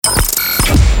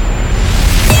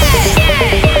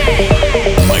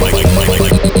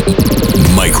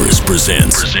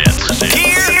presents.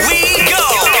 Here we go.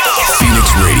 Phoenix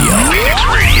Radio.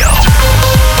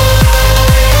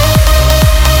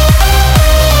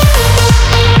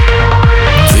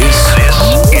 This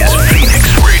is Phoenix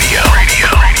Radio.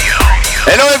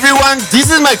 Hello everyone, this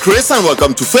is Mykris and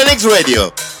welcome to Phoenix Radio,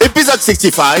 episode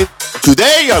 65.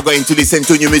 Today you are going to listen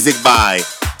to new music by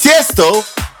Tiesto,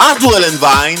 Hardwell and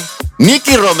VINNE,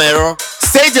 Nicky Romero,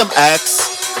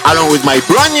 Stadiumx, along with my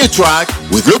brand new track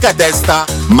with Luca Testa,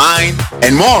 Mine,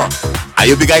 and more. I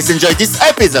hope you guys enjoyed this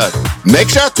episode. Make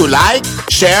sure to like,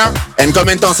 share, and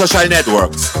comment on social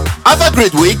networks. Have a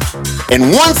great week,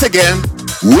 and once again,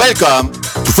 welcome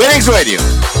to Phoenix Radio.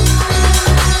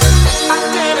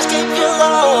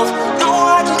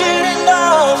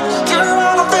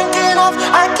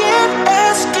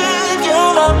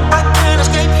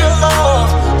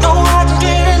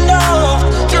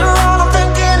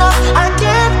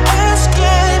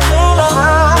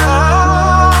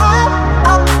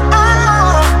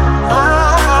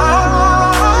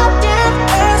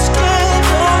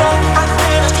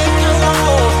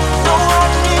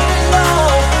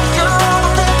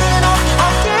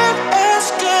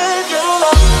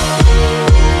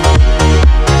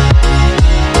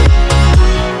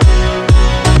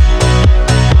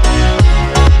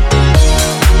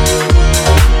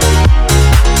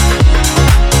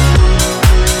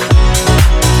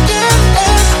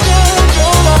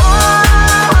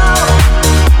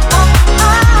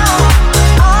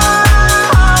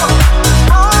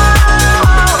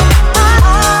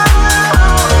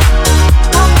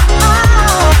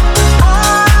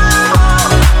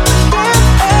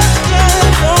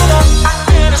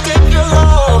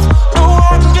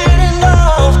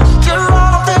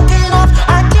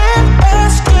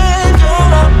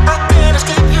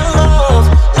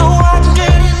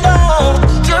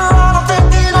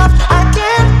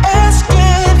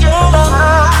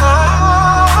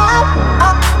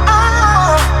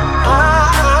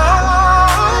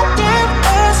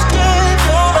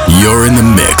 You're in the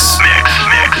mix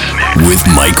with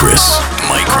Mykris.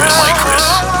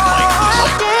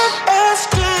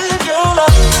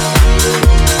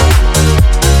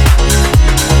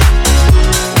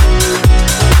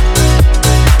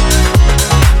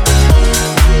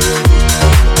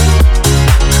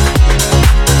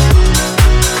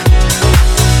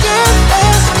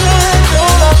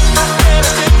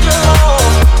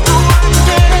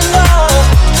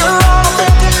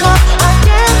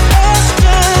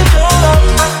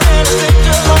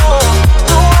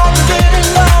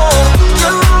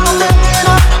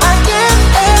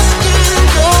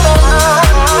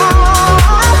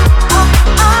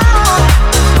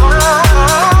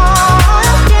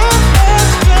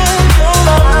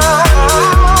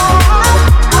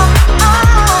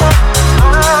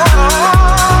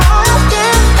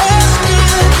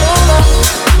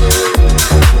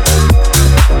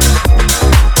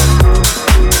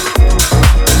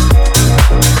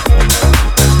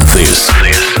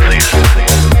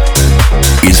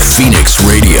 Phoenix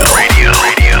Radio.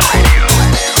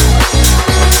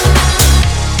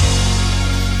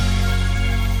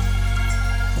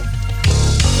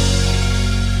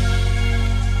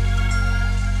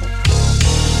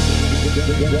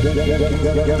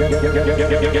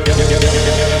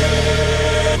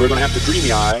 We're gonna have to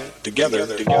dreamy eye together.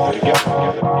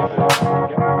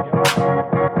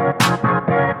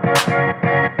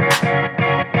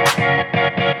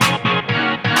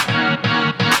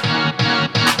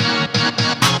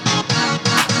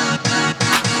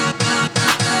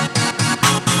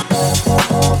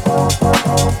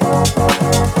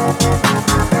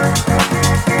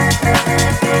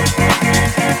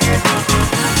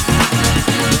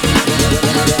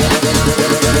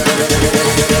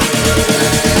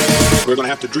 We're gonna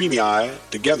have to dreamy eye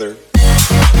together. Together.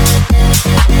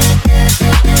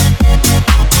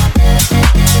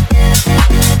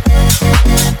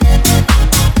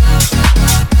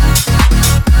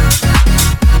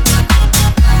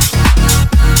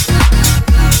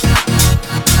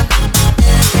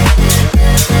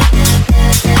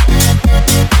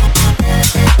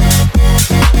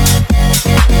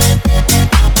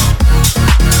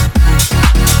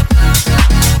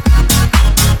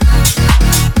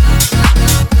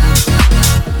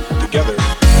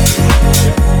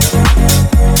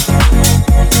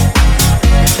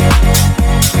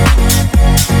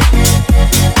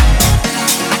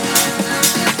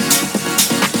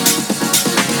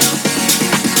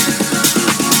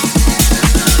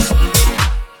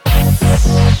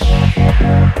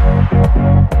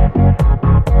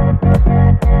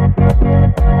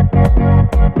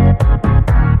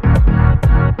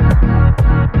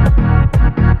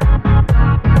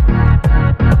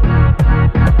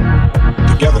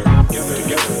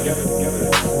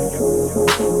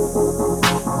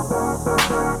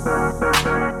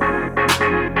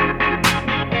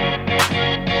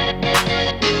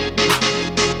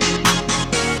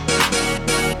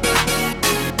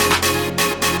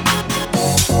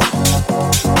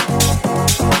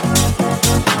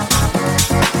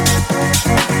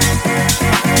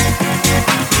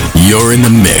 You're in the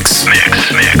mix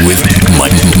with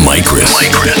Mykris.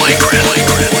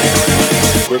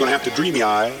 We're gonna have to dreamy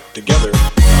eye together.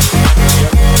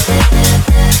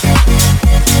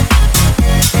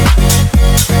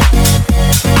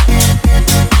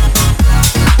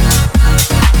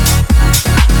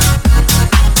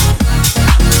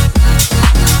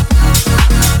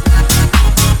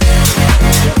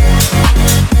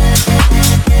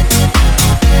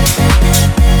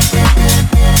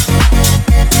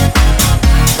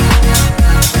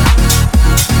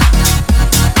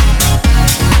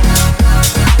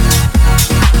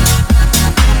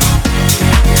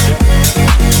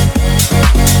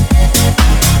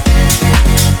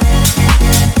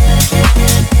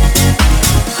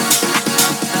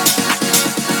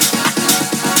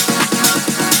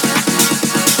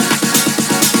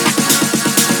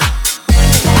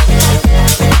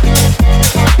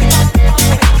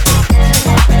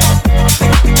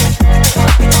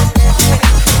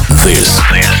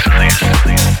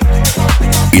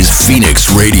 VINNE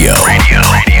Radio.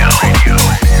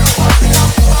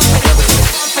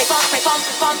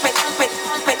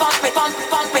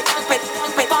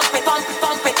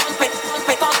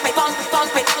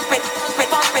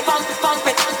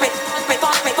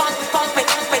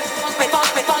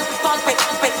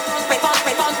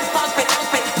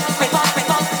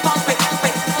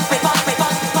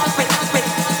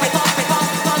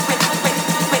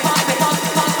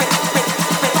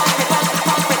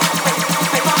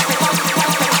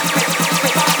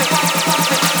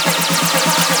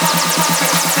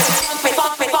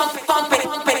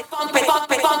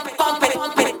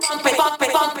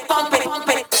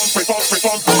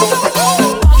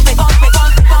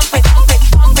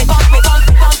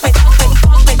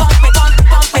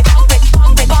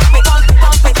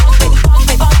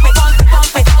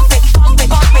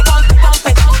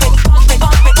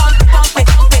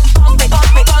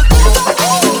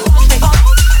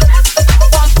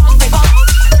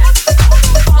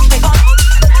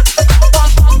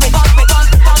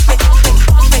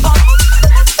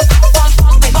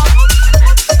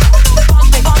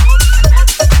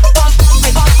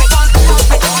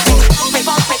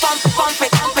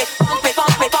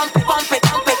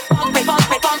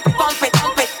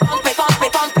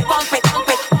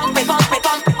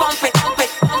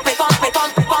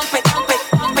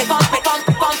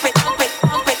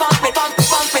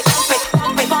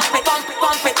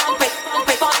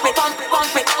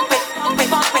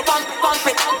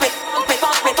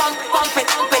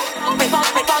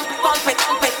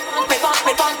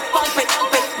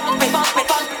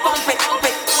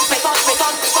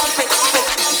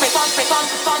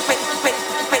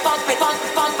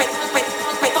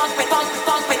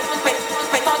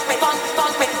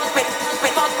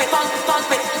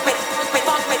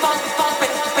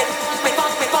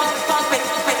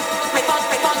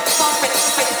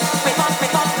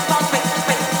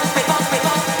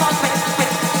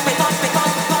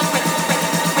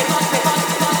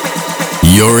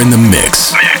 You're in the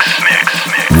mix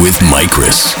with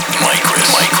Mykris.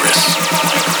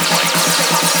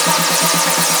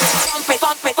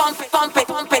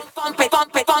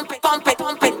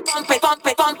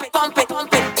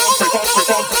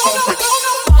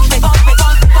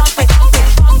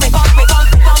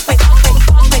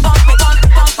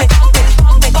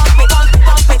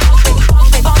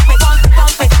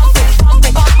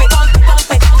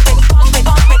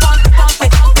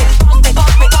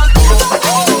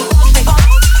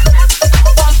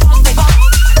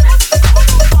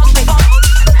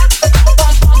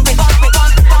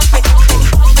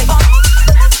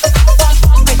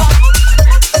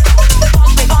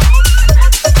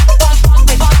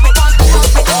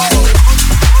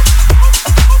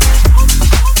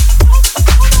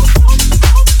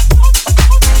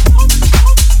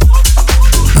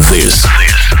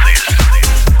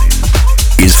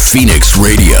 VINNE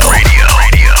Radio.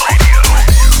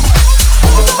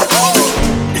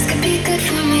 This could be good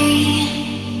for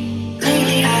me.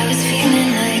 Lately I was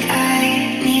feeling like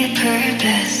I need a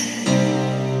purpose.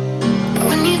 But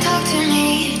when you talk to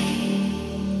me,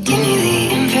 give me the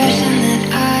impression that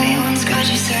I won't scratch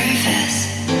your surface.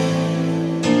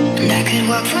 And I could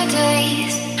walk for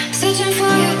days, searching for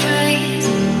your praise.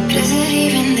 But is it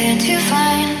even there to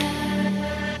find?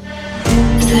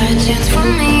 Is there a chance for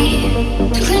me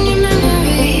to clean your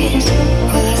memories?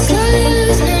 Will I slowly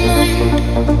lose my mind?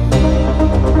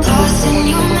 Lost in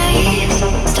your maze,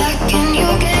 stuck in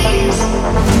your gaze.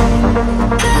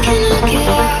 How can I get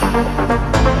out?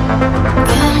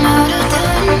 I'm out of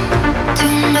time to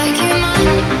make you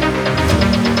mine.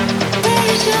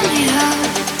 Baby, show me how.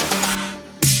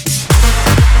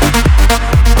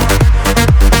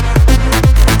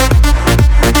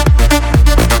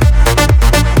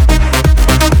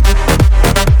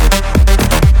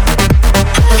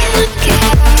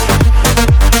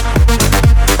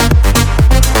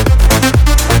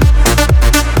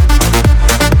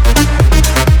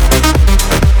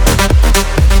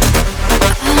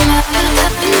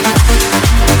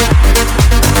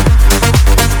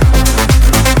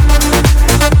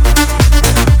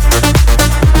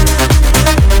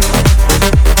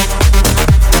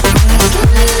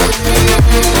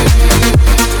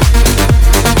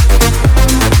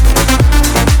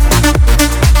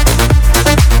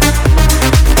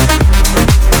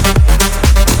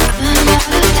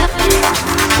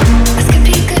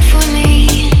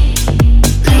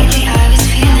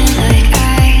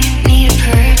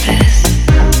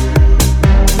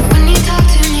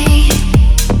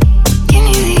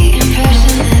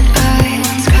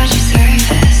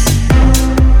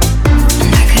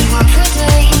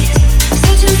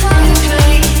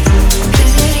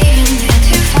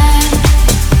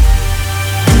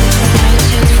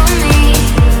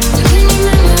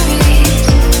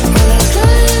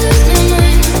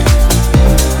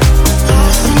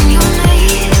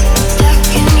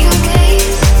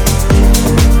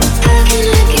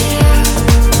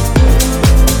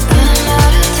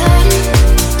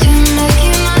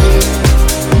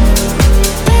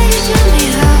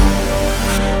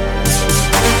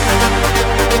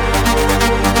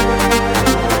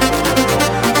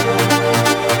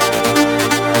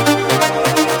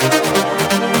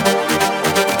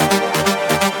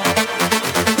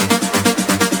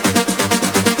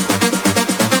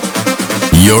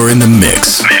 You're in the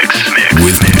mix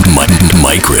with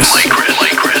Mykris.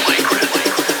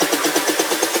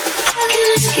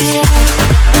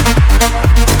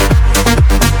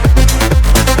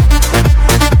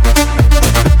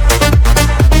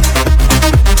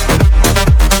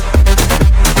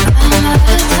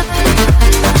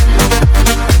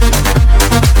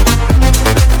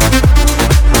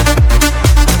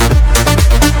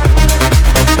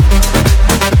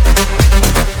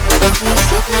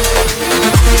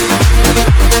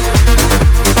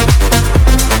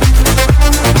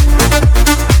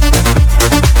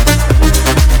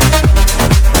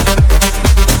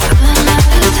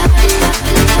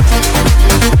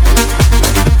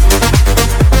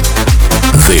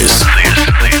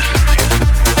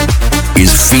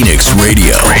 VINNE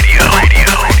Radio.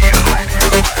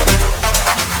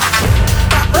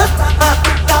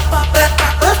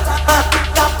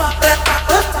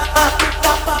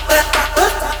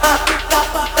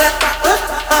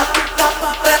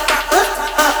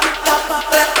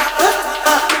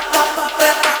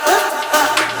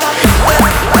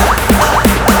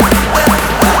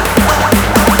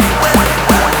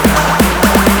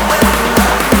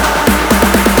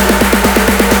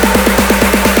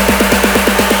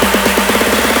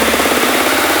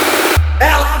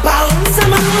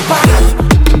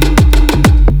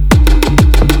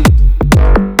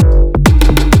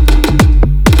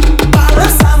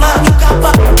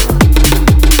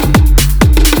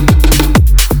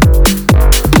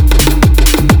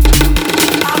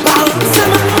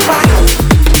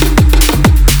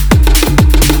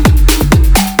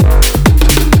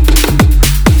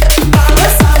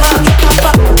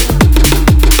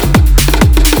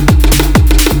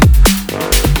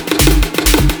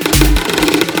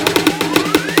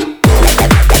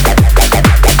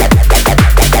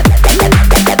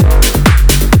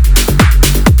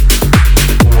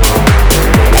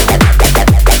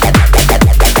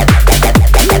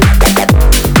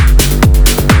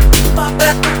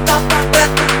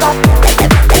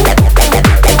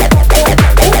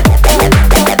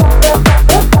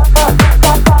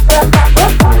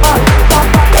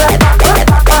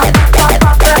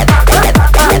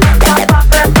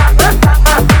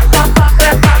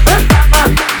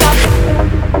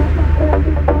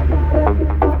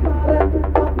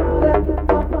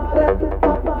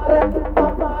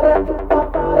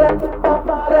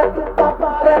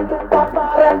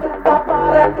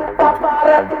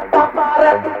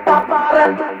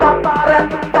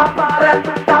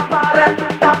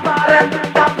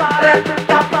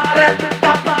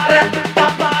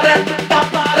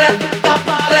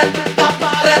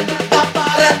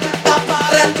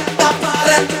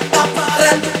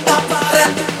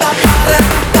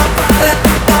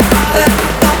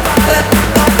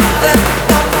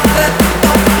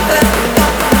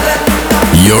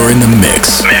 You're in the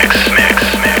mix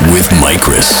with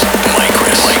Mykris.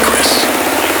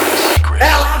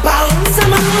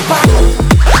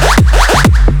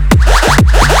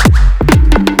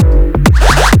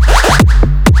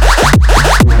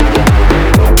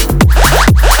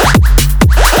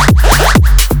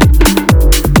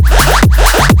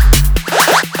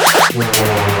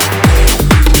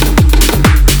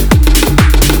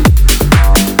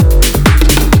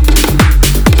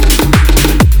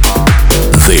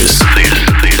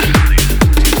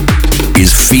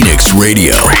 This is VINNE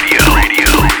Radio.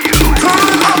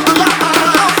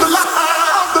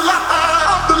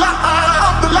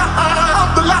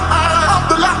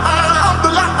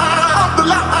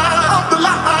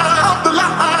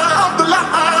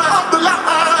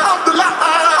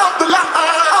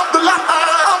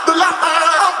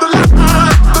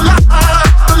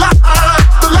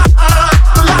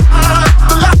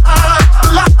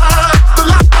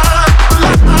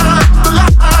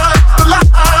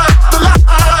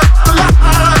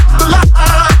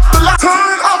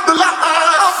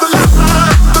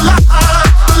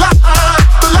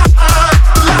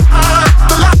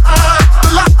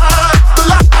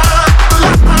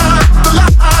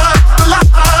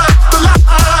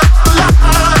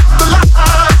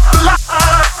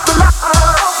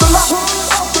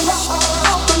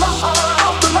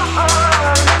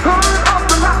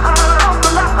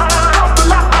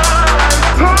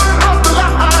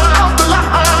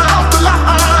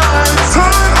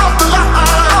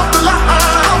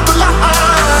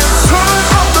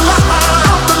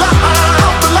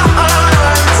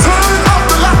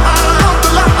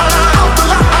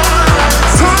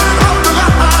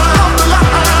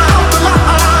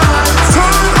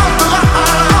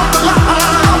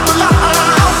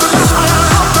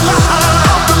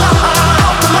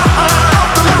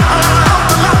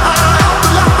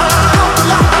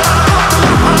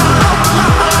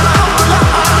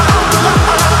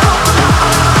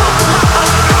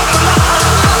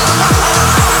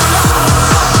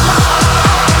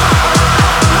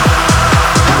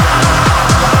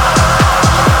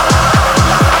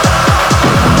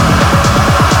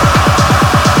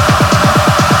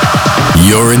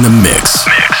 You're in the mix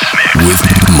with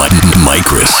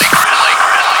Mykris.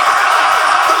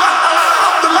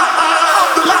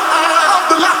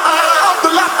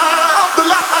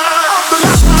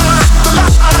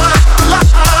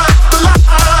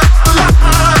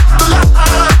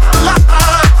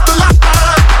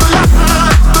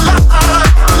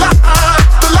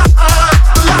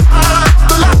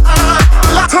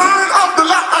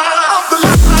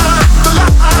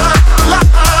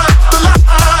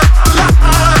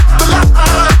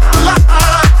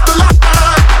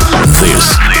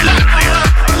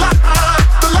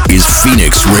 VINNE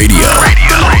Radio.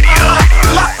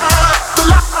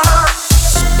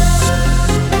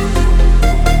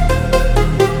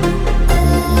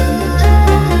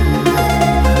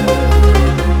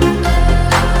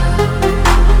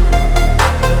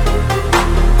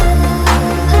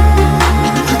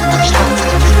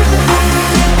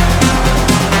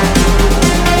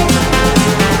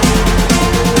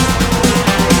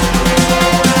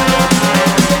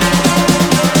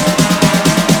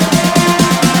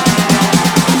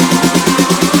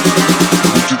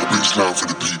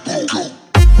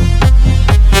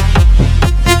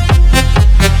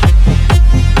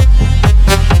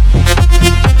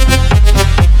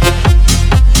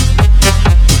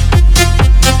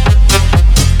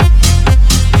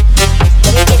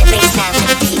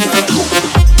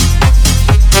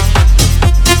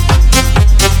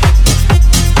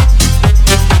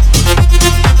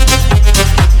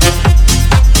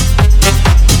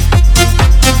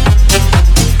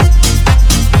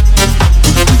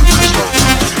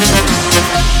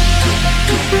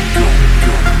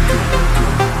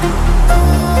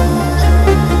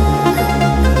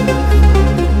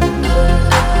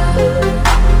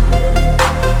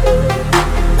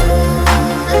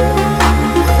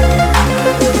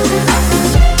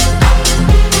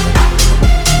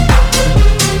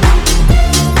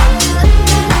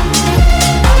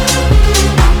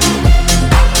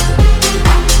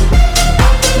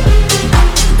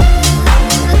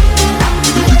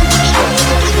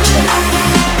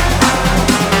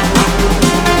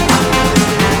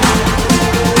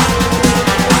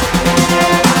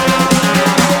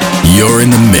 You're in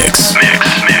the mix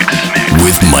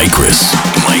with Mykris.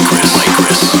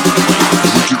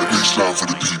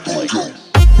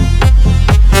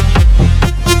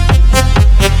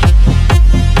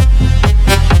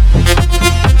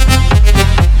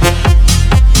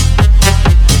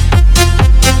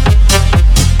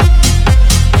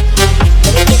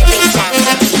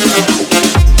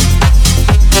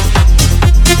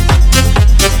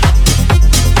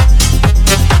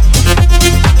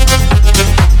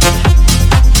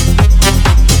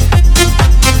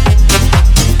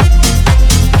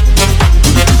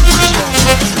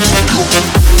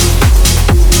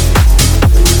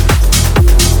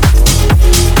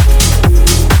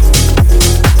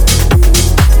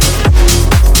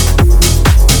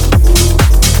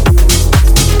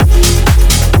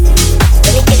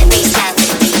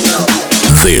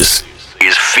 This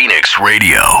is VINNE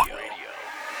Radio.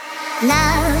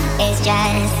 Love is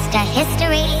just a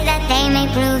history that they may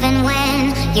prove, and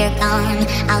when you're gone,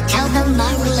 I'll tell them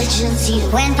my religion's you.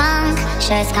 When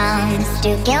punctures comes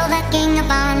to kill the king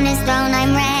upon his throne,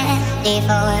 I'm ready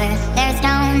for their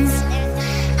stones.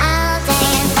 I'll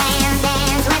dance, dance,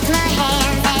 dance with my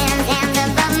hands, hands, hands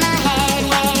above my head,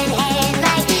 head, head,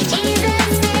 like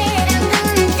Jesus said. I'm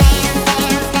gonna dance,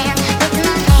 dance, dance with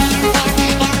my hands,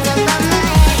 hands, hands above my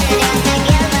head, and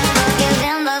together forgive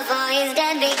him before he's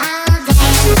dead. I'll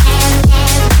dance, dance,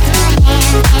 dance with my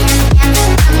hands, hands, hands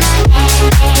above my head,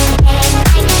 head, head, like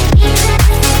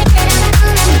Jesus said. I'm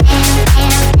gonna dance,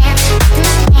 dance, dance with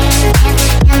my hands, hands, hands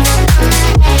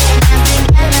above my head, and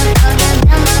together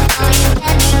forgive him before he's dead.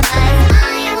 Because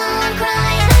I won't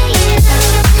cry for you, I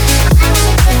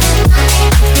won't put the fire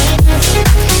between you. It's true, I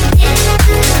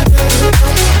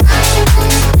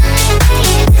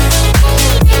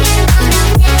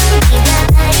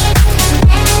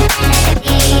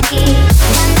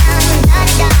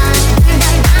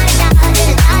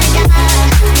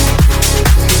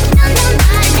won't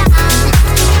cry for you,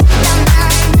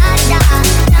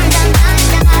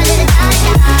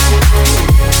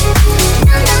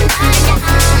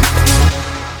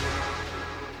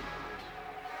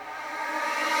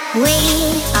 we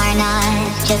are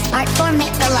not just art for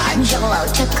Michelangelo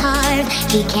to carve.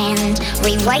 He can't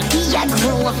rewrite the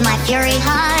aggro of my fury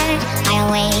heart. I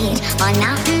wait on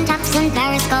mountaintops in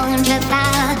Paris, going to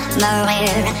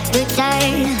Maria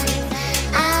Butter.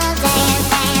 I'll dance,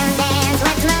 dance, dance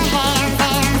with my hands,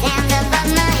 hands, hands above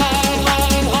my head,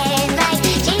 head, head, like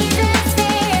Jesus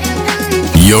said. I'm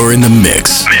gonna You're in the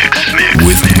mix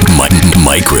with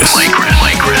Mykris.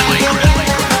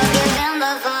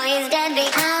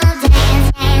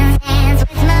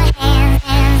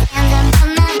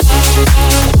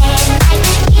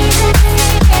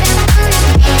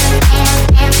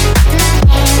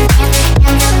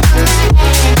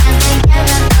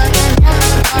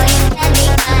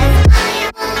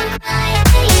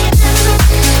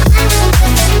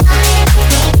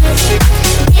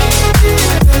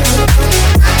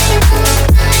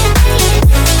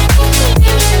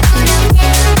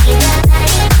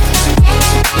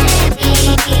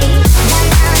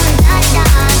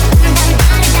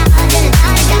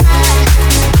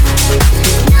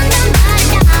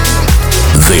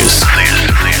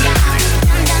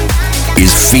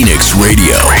 This is Phoenix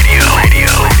Radio.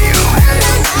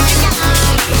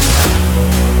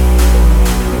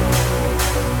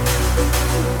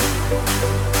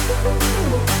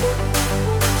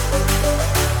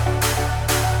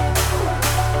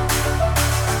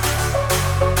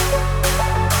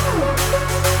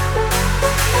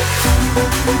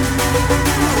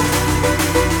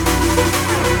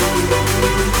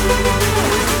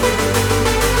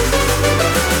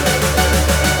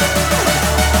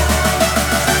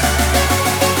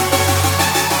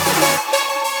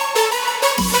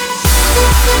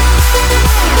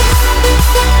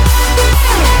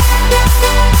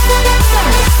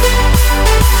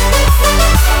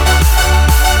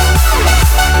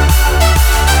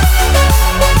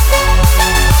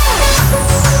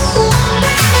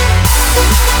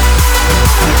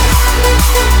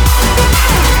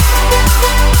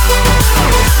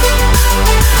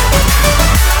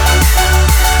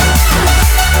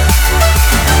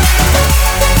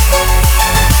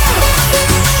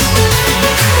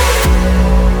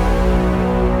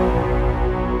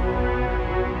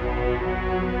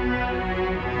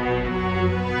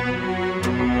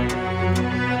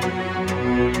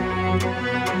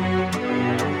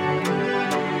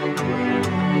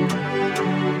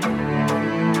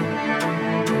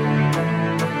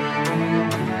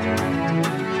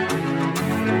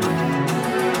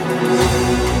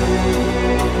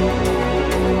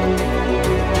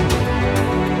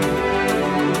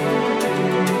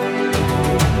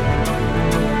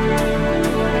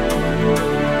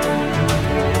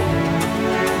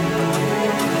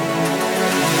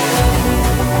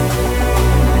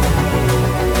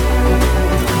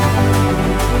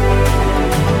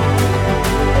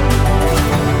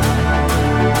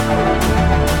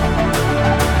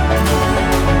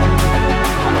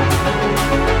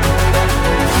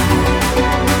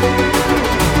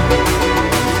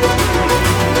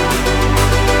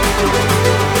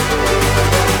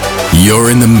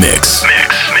 You're in the mix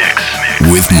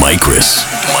with Mykris.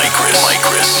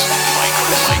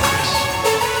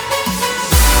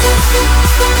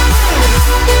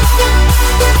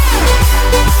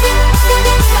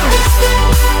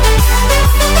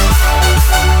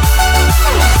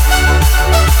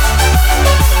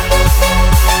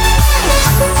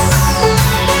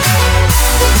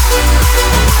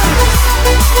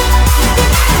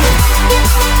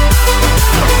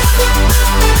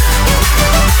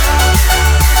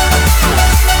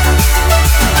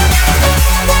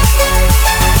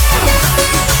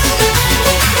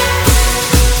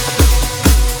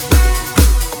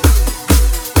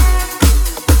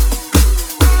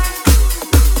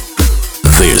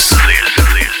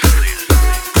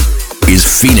 This is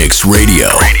Phoenix Radio.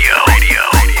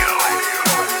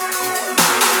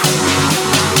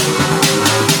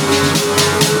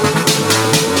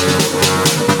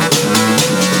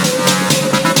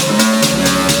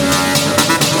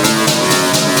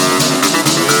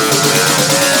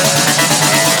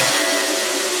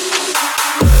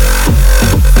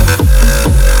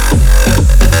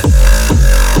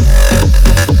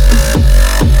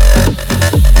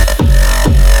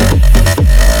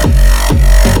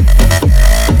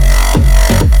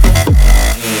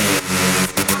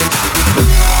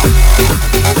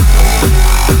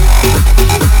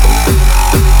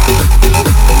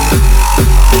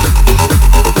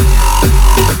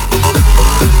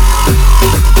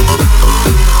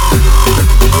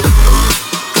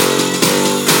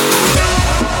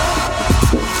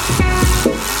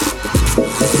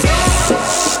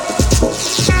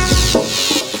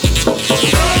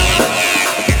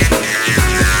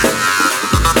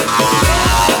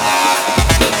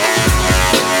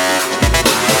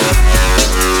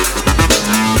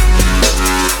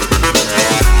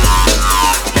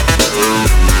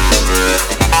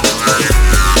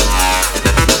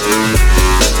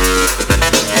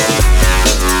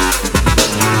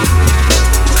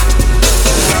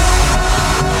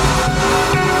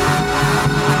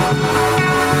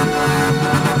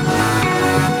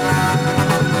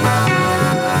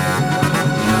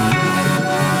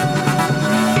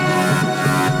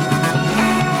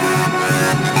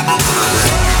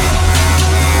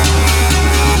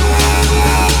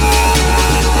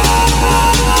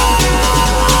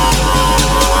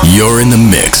 You're in the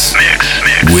mix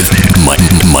with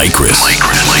Mykris.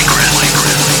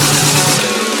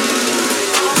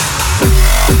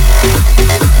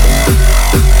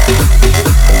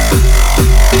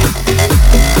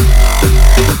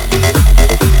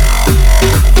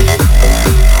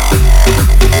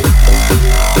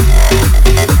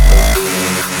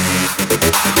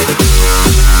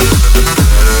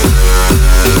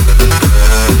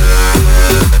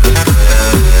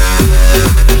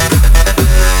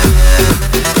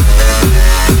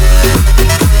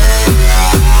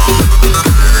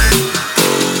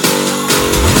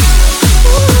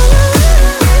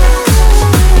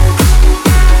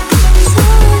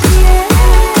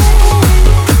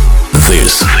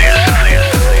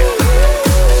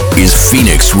 VINNE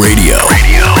Radio.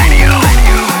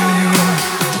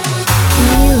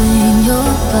 Feeling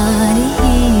your body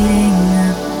heating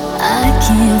up. I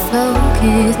can't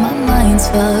focus, my mind's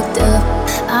fucked up.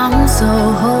 I'm so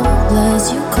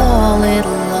hopeless, you call it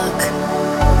luck.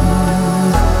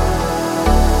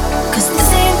 Cause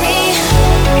this ain't me.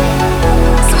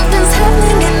 Something's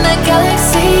happening in the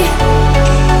galaxy.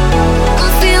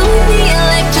 I'm feeling the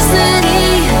electricity.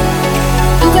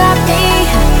 You got me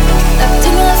up to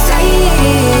my feet.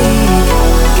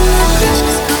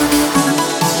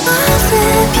 My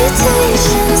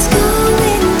reputation's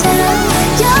going down.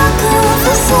 Your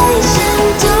conversation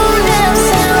don't have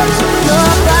sound.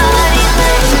 Nobody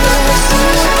lingers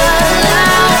super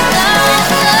loud.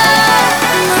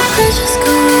 My pressure's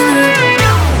going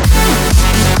up.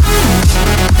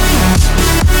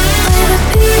 Let it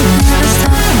be, never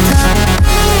stop.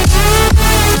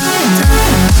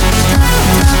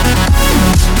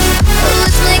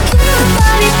 It's making my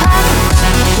body pop.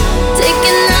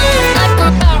 Taking out like a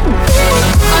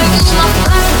are you my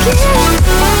pocket?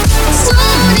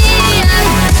 Zodiac.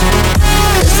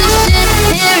 Cause this shit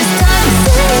here is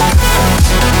toxic.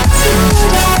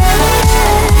 Zodiac.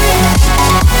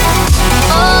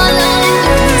 All I do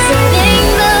is sing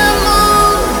the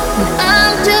mood.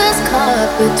 I'm just caught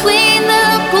between the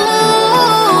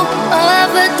pool of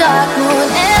a dark moon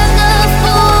and the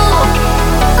fool.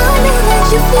 I know that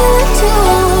you feel it too.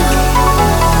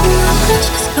 My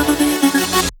pressure's going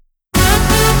up.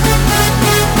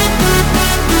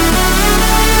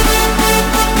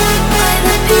 By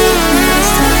the beat, never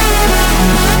stop.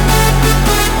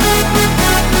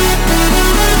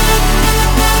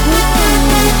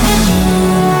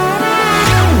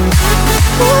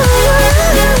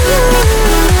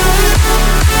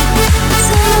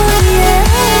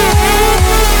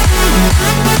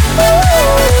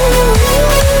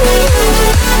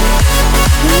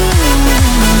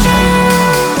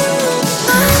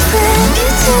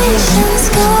 Reputation's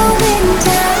going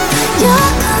down. Your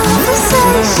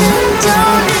conversation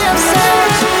don't have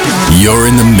sound. You're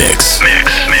in the mix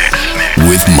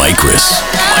with Mykris.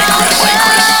 My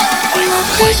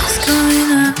pressure's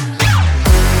going up.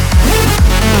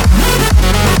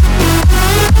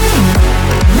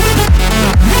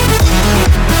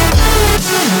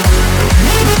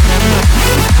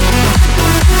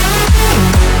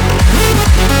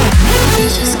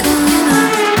 Pressure's going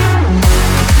up.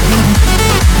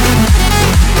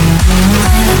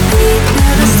 By the beat,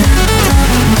 never stop.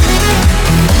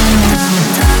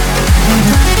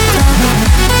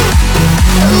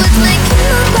 Oh, it's making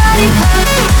my body pop.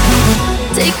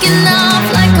 Taking off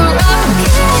like a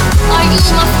rocket. Are you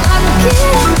my pocket?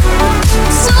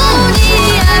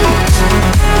 Zodiac.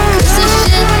 Cause this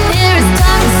shit here is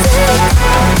toxic.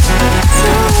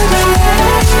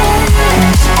 Zodiac.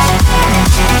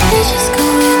 It's just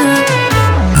going up.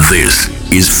 This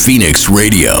is VINNE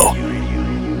Radio.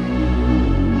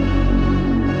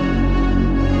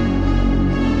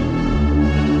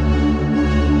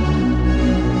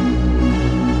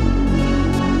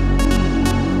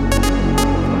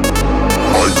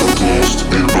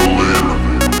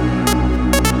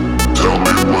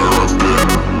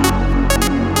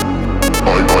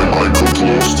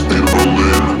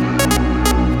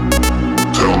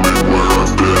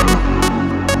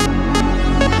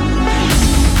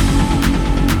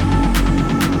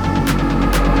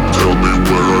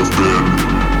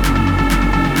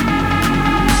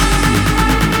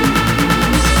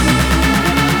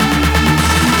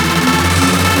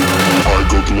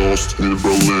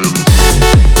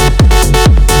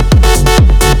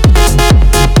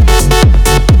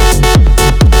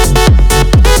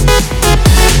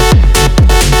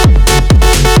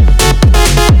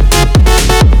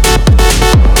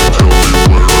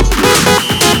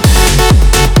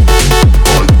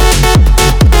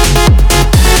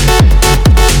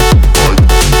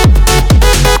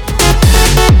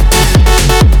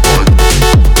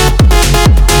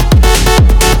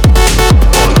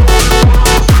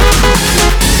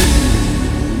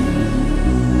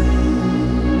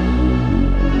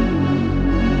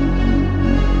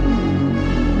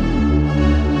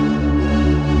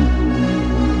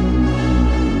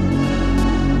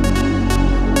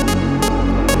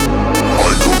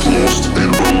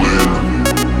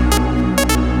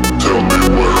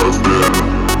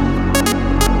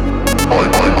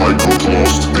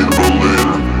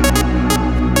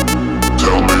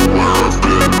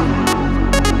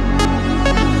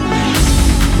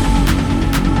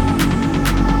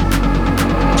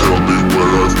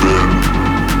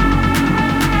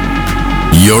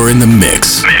 You're in the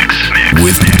mix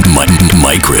with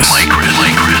Mykris.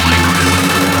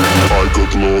 I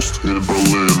got lost in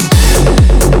Berlin.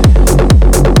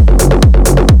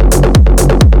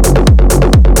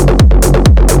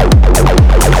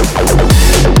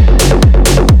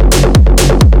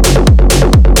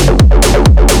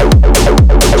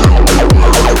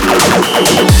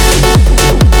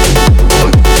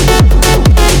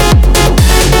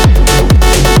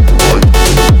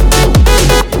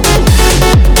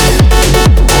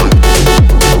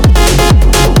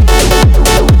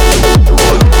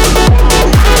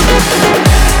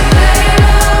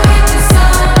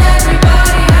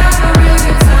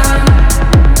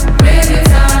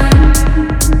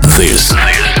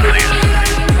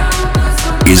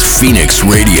 Is Phoenix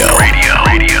Radio.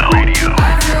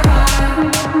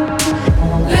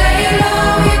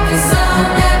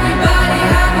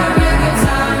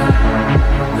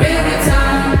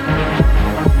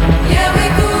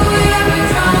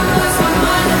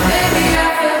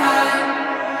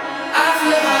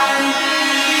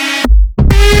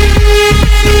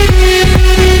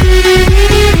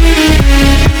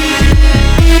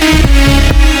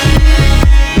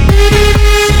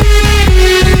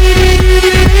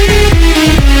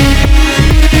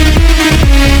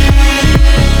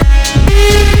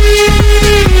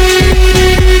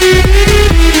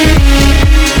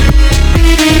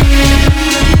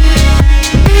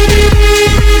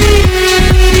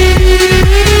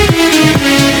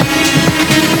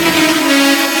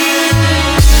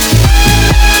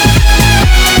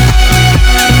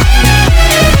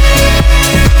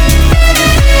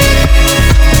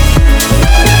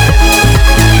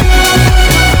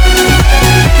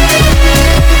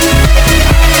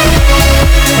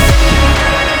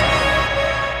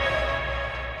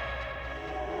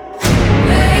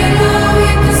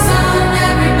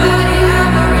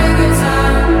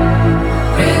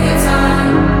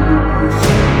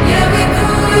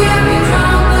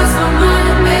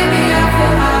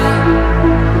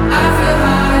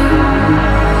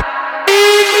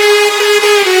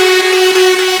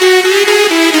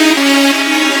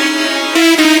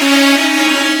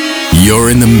 You're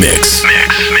in the mix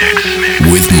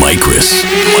with Mykris.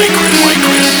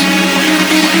 This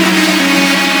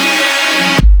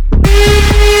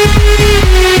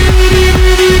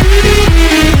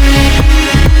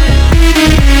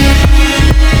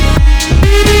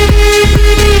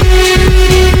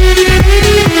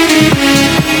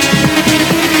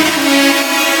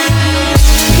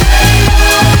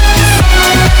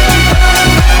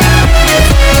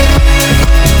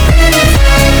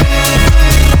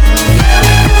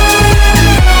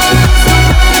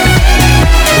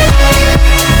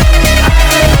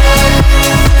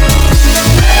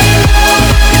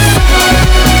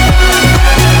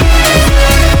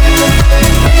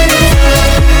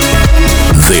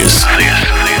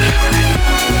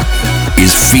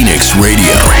is Phoenix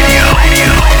Radio.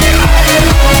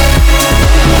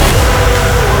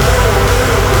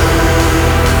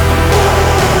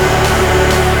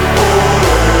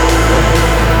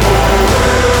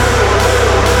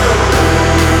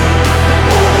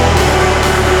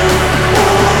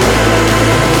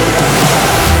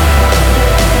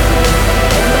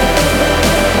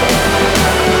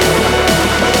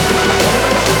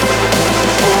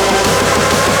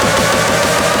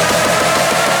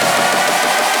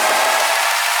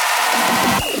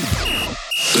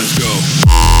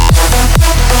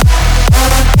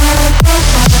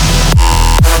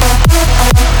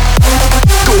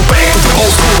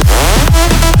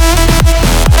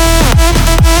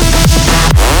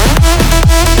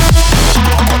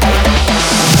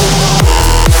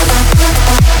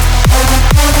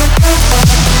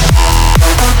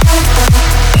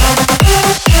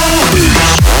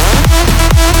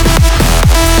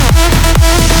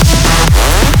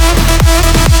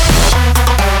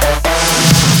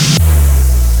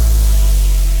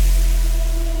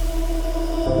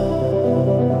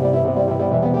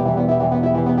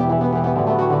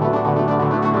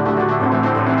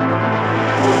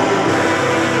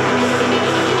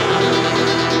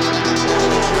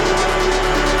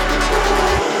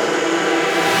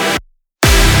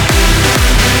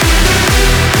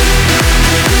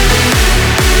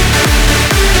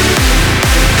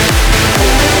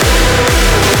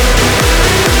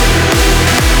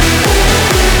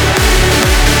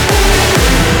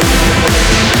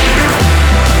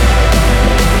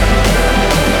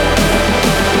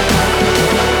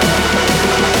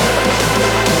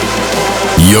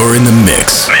 You're in the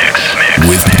mix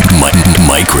with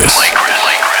Mykris.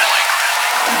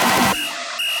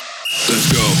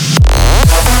 Let's go.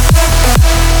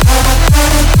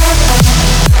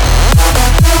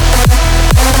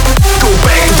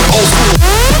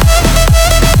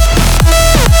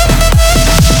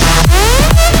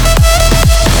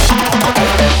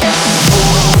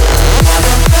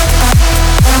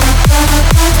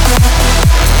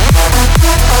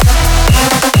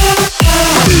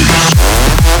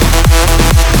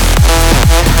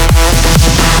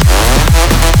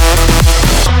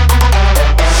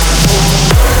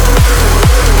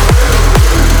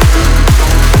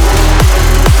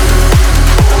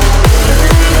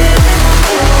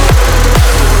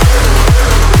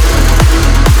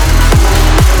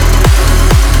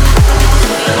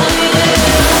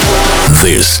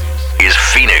 This is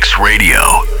Phoenix Radio.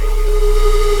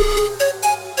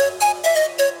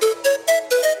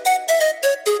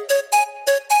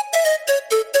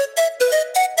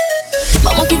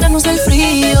 Vamos a quitarnos el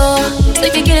frío.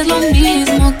 Sé que quieres lo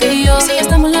mismo que yo. Si ya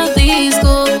estamos en la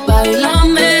disco,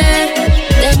 bailame.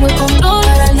 Tengo el control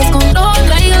para el descontrol.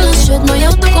 Traigo los shots, no hay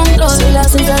autocontrol. Soy la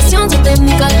sensación, siente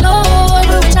mi calor.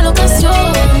 Aprovecha la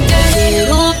ocasión.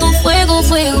 Quiero tu fuego,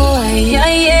 fuego, ay,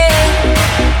 ay,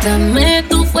 dame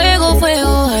tu fuego,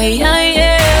 fuego, ay, ay,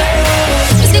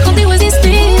 es que contigo es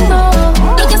distinto.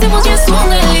 Lo que hacemos ya es un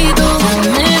delito.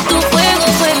 Dame tu fuego,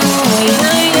 fuego, ay,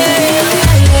 ay, quiero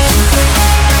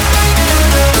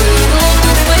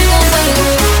tu fuego, fuego,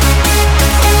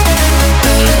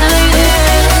 ay, ay,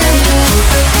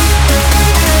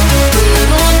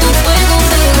 quiero tu fuego, fuego,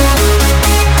 ay, ay,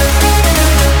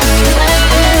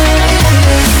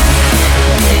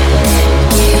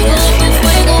 quiero tu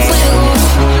fuego, fuego.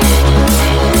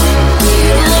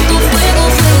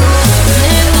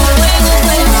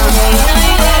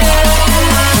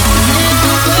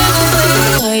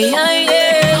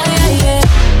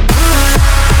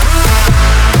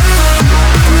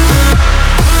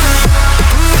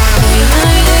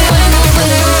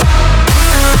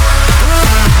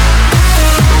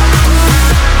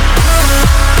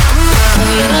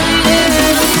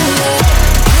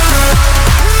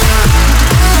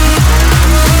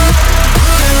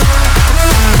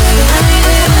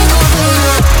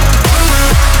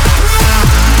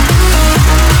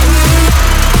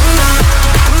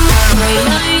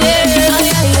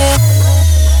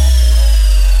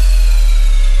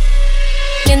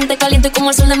 Caliente como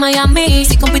el sol de Miami.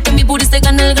 Si compite mi booty, te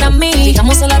gana el Grammy.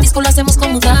 Llegamos a la disco, lo hacemos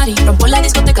como Daddy. Rompo la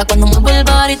discoteca cuando muevo el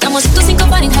bar. Estamos 105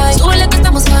 Fahrenheit. Súbele que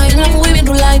estamos high. En la muy bien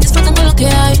rulay, disfrutando lo que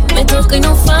hay. Me toca y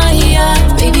no falla.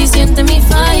 Baby, siente mi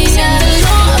falla. Siéntelo,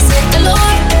 hace calor.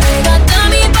 Pégate a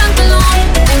mi pantalón.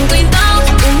 Ten cuidado,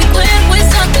 que mi cuerpo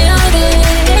está te arde.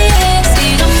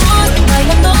 Sigamos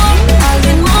bailando al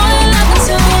ritmo de la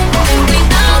canción. Ten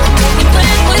cuidado, que mi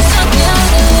cuerpo está te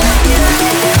arde.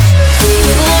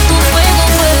 Quiero tu fuego,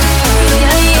 fuego,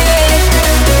 ay, ay,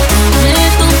 dame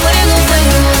tu fuego,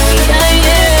 fuego, ay, ay,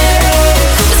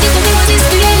 es que contigo es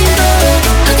distinto.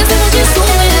 Lo que hacemos ya es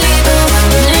un delito.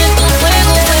 Dame tu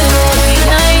fuego, fuego,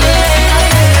 ay, ay,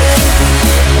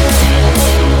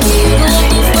 quiero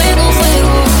tu fuego,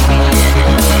 fuego,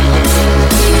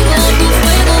 quiero tu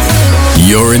fuego, fuego.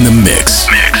 You're in the mix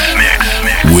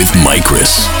with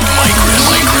Mykris.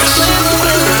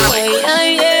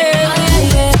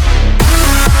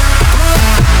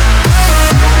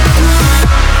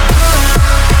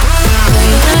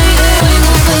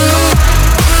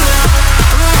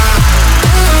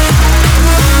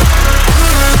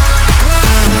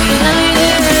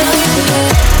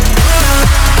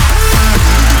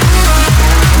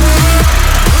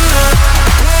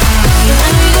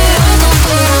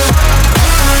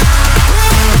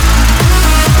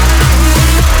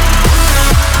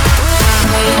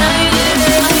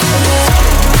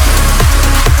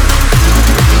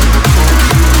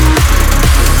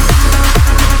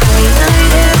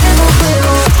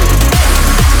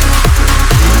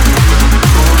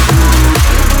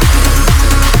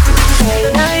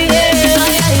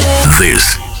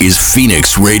 This is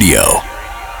Phoenix Radio.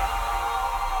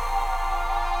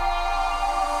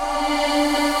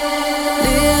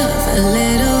 Live a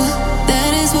little,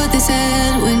 that is what they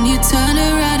said when you turn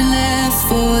around and left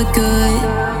for good.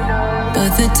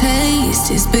 But the taste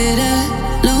is bitter,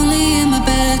 lonely in my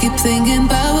bed, keep thinking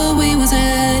about what we was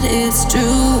at, it's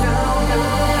true.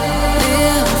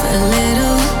 Live a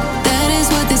little, that is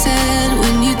what they said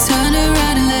when you turn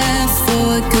around and left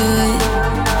for good.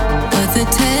 But the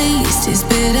taste is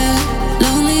bitter,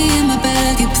 lonely in my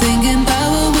bed, keep thinking about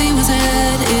what we was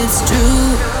at, it's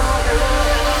true.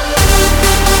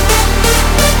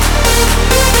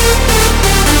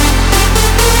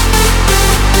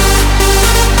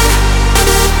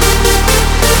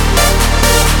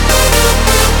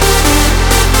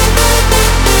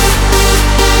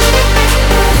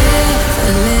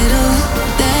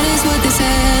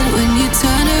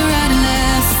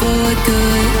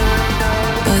 Good,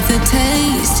 but the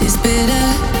taste is bitter.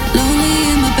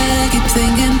 Lonely in my bed, keep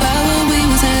thinking about what we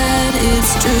was at.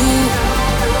 It's true.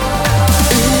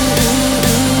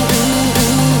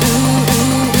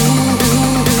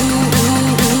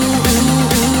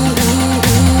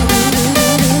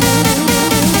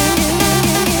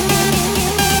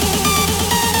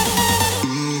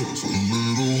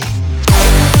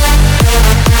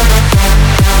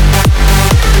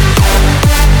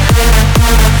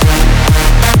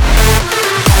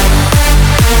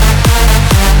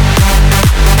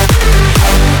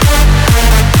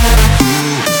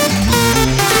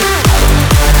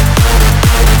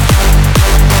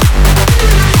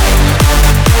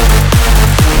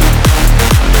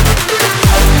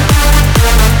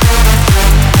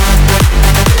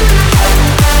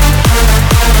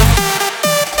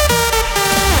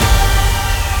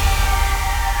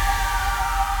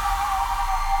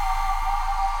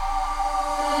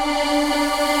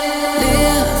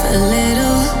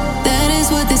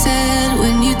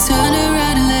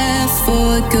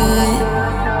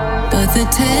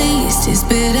 taste is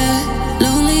bitter.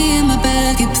 Lonely in my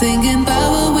bed, keep thinking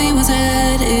about where we was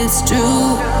at. It's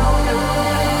true.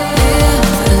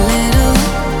 Live a little,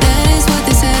 that is what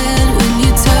they said when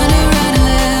you turn around and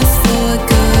left for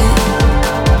good.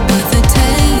 But the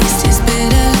taste is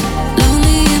bitter.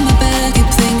 Lonely in my bed, keep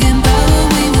thinking about where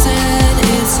we was at.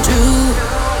 It's true.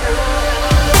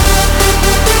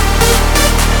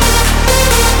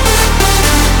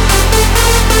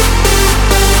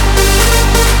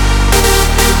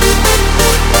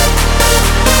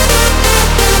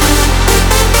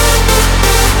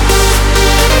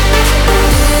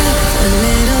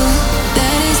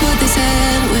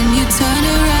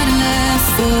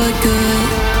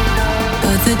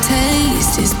 The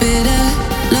taste is bitter.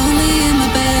 Lonely in my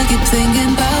bed, keep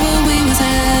thinking about where we was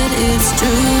at. It's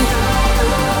true.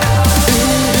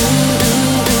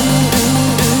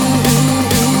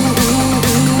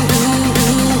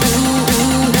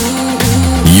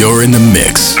 You're in the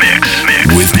mix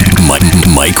with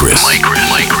Mykris.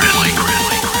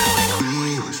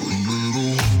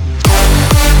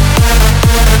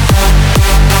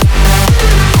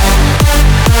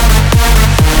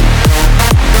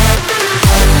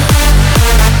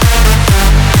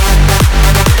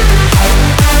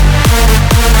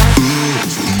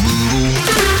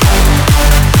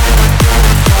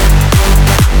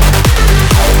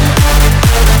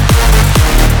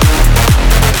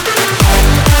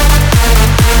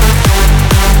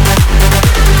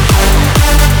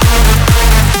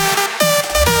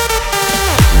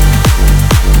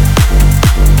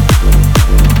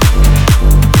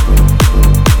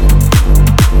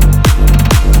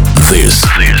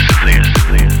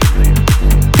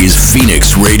 Is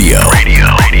Phoenix Radio.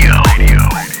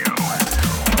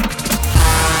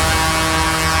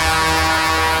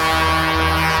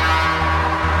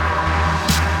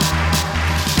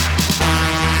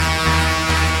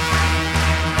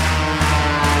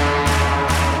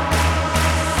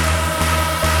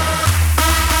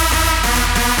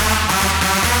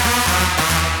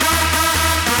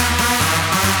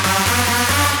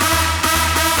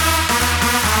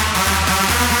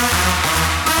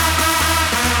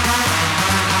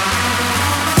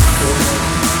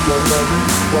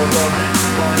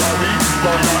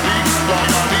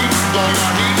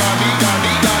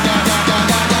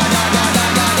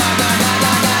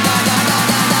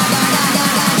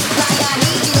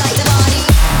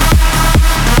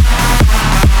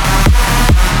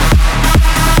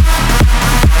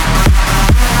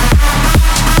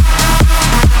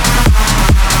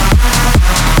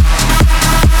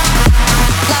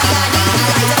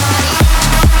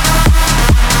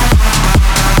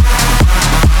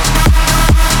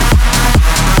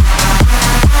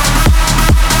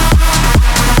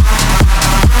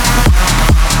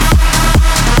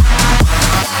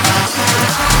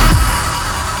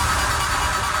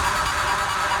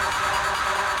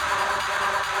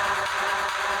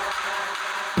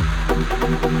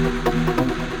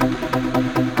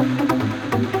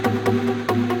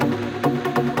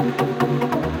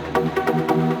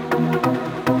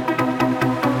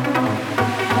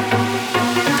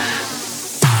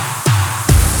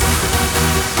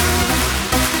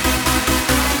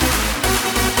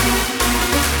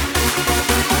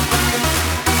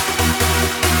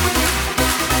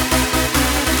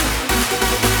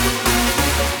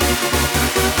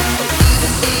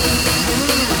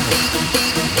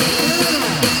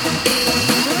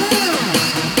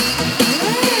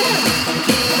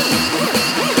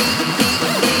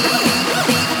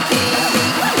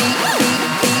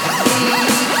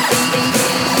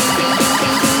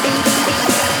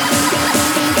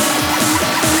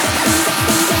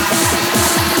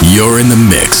 You're in the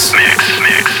mix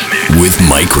with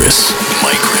Mykris.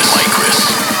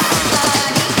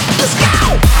 Let's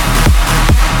go!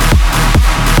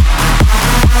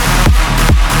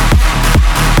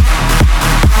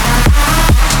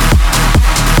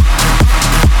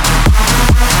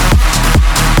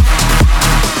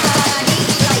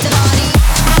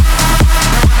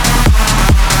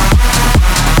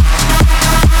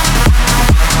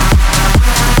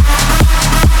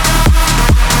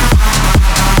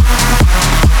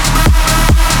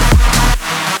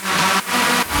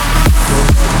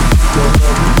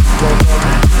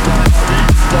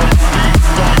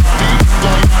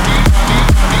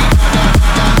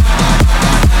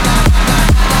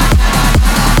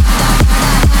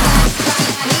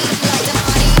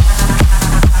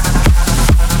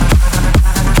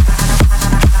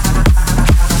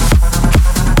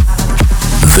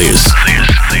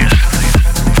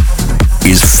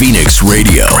 This is Phoenix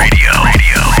Radio.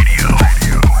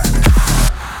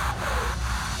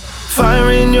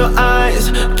 Fire in your my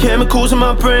eyes, chemicals in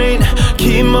my brain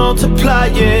keep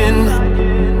multiplying.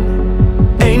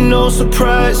 Ain't no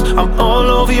surprise, I'm all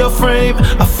over your frame.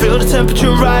 I feel the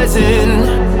temperature rising.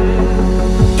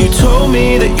 You told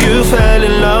me that you fell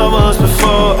in love once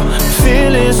before.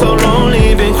 Feeling so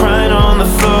lonely, been crying on the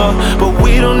floor. But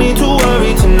we don't need to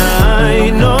worry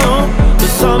tonight, no.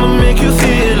 Cause I'ma make you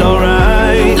feel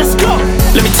alright. Let's go!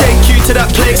 Let me take you to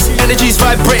that place. Energy's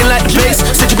vibrating like bass.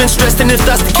 Said you've been stressed, and if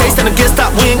that's the case, then I guess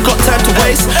that we ain't got time to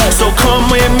waste. So come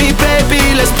with me, baby,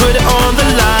 let's put it on the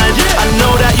line. I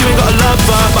know that you ain't got a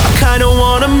lover, but I kinda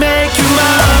wanna make you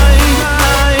mine.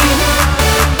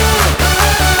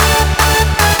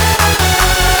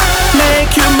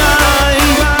 Make you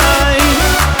mine.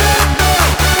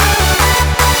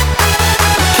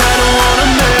 Kinda wanna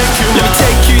make you mine. Let me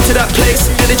take you to that place.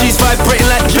 Energy's vibrating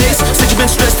like bass. Said you've been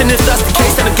stressed, and if that's the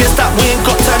case, then I guess that we ain't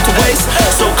got time to waste.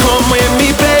 So come with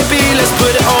me, baby, let's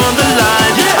put it on the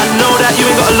line. I know that you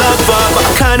ain't got a lover, but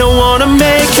I kinda wanna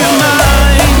make you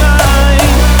mine.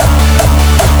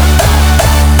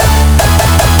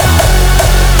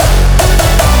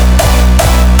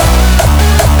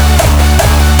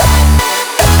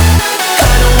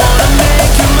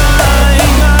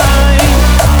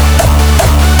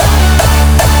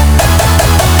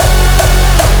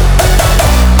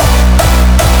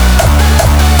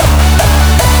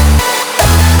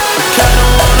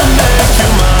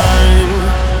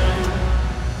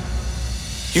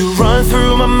 You run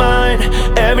through my mind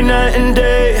every night and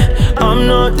day, I'm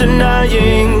not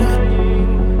denying.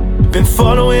 Been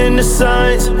following the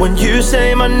signs, when you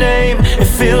say my name, it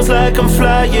feels like I'm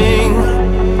flying.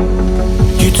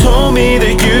 You told me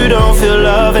that you don't feel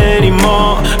love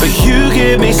anymore, but you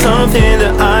give me something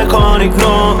that I can't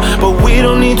ignore. But we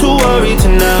don't need to worry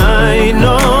tonight,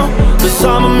 no. Cause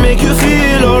I'ma make you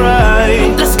feel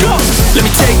alright. Let's go! Let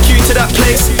me take you to that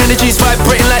place. Energy's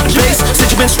vibrating like bass.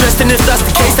 Said you've been stressed, and if that's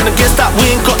the case, then I guess that we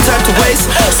ain't got time to waste.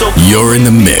 So you're in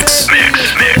the mix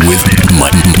with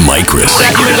Mykris.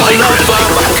 That you ain't got a lover,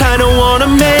 but I kinda wanna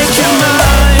make you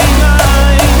mine.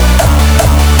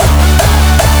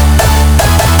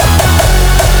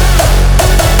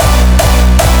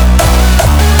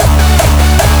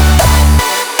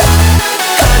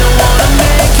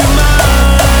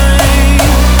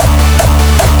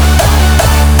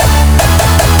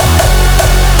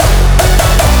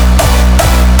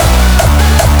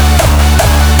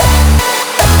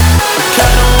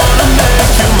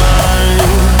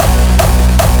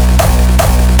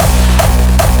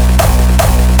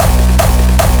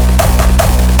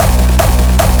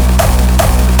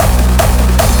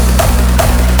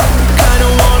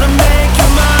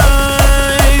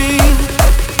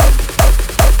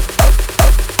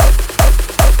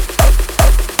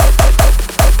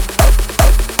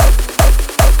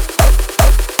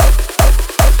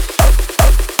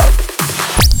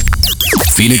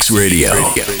 Phoenix Radio.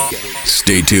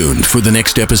 Stay tuned for the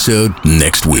next episode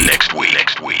next week.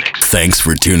 Thanks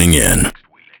for tuning in.